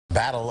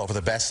Battle over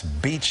the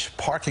best beach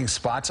parking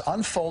spots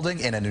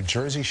unfolding in a New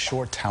Jersey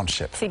Shore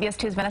township. CBS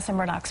 2's Vanessa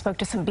Murdock spoke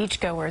to some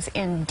beachgoers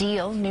in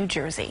Deal, New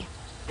Jersey.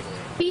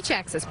 Beach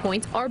access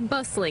points are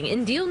bustling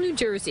in Deal, New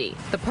Jersey.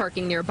 The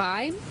parking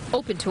nearby,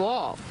 open to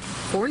all.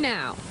 For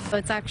now.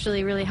 It's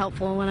actually really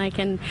helpful when I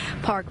can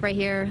park right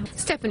here.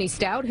 Stephanie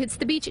Stout hits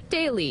the beach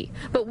daily,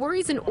 but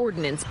worries an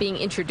ordinance being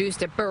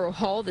introduced at Borough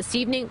Hall this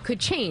evening could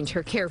change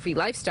her carefree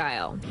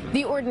lifestyle.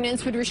 The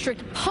ordinance would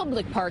restrict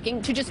public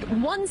parking to just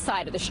one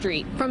side of the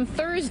street from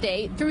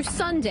Thursday through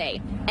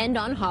Sunday and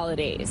on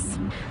holidays.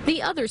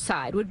 The other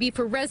side would be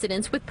for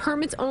residents with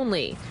permits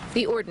only.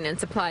 The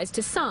ordinance applies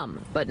to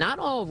some, but not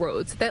all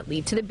roads that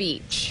lead to the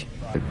beach.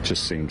 It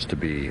just seems to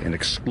be an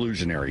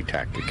exclusionary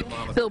tactic.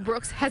 Bill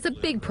Brooks has a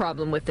big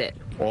problem with it.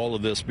 All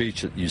of this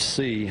beach that you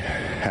see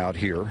out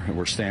here, and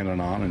we're standing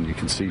on, and you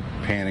can see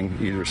panning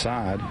either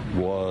side,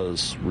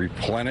 was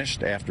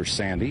replenished after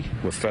Sandy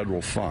with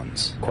federal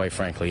funds. Quite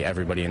frankly,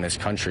 everybody in this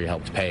country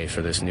helped pay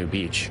for this new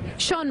beach.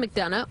 Sean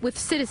McDonough, with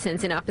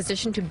Citizens in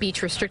Opposition to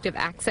Beach Restrictive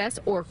Access,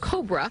 or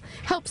COBRA,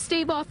 helped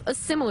stave off a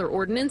similar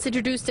ordinance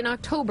introduced in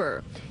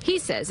October. He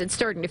says it's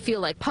starting to feel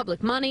like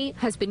public money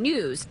has been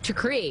used to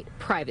create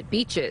private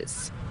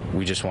beaches.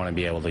 We just want to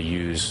be able to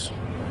use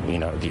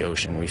the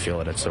ocean. We feel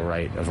that it's the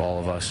right of all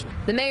of us.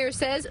 The mayor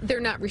says they're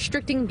not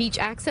restricting beach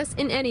access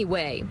in any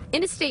way.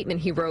 In a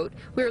statement he wrote,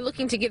 "We are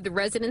looking to give the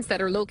residents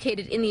that are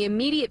located in the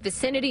immediate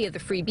vicinity of the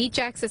free beach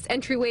access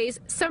entryways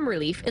some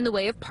relief in the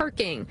way of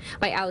parking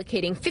by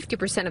allocating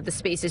 50% of the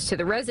spaces to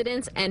the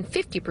residents and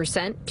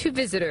 50% to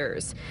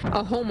visitors."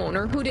 A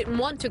homeowner who didn't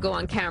want to go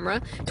on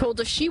camera told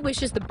us she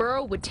wishes the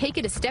borough would take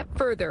it a step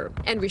further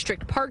and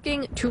restrict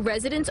parking to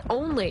residents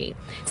only,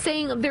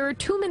 saying there are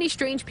too many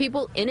strange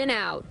people in and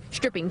out,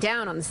 stripping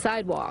down on the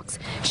sidewalks.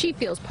 She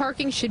feels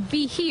parking should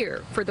be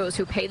here for those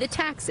who pay the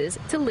taxes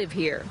to live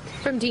here.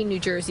 From Dean, New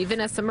Jersey,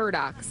 Vanessa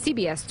Murdock,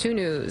 CBS 2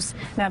 News.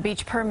 Now,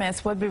 beach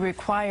permits would be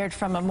required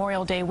from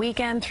Memorial Day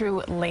weekend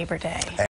through Labor Day.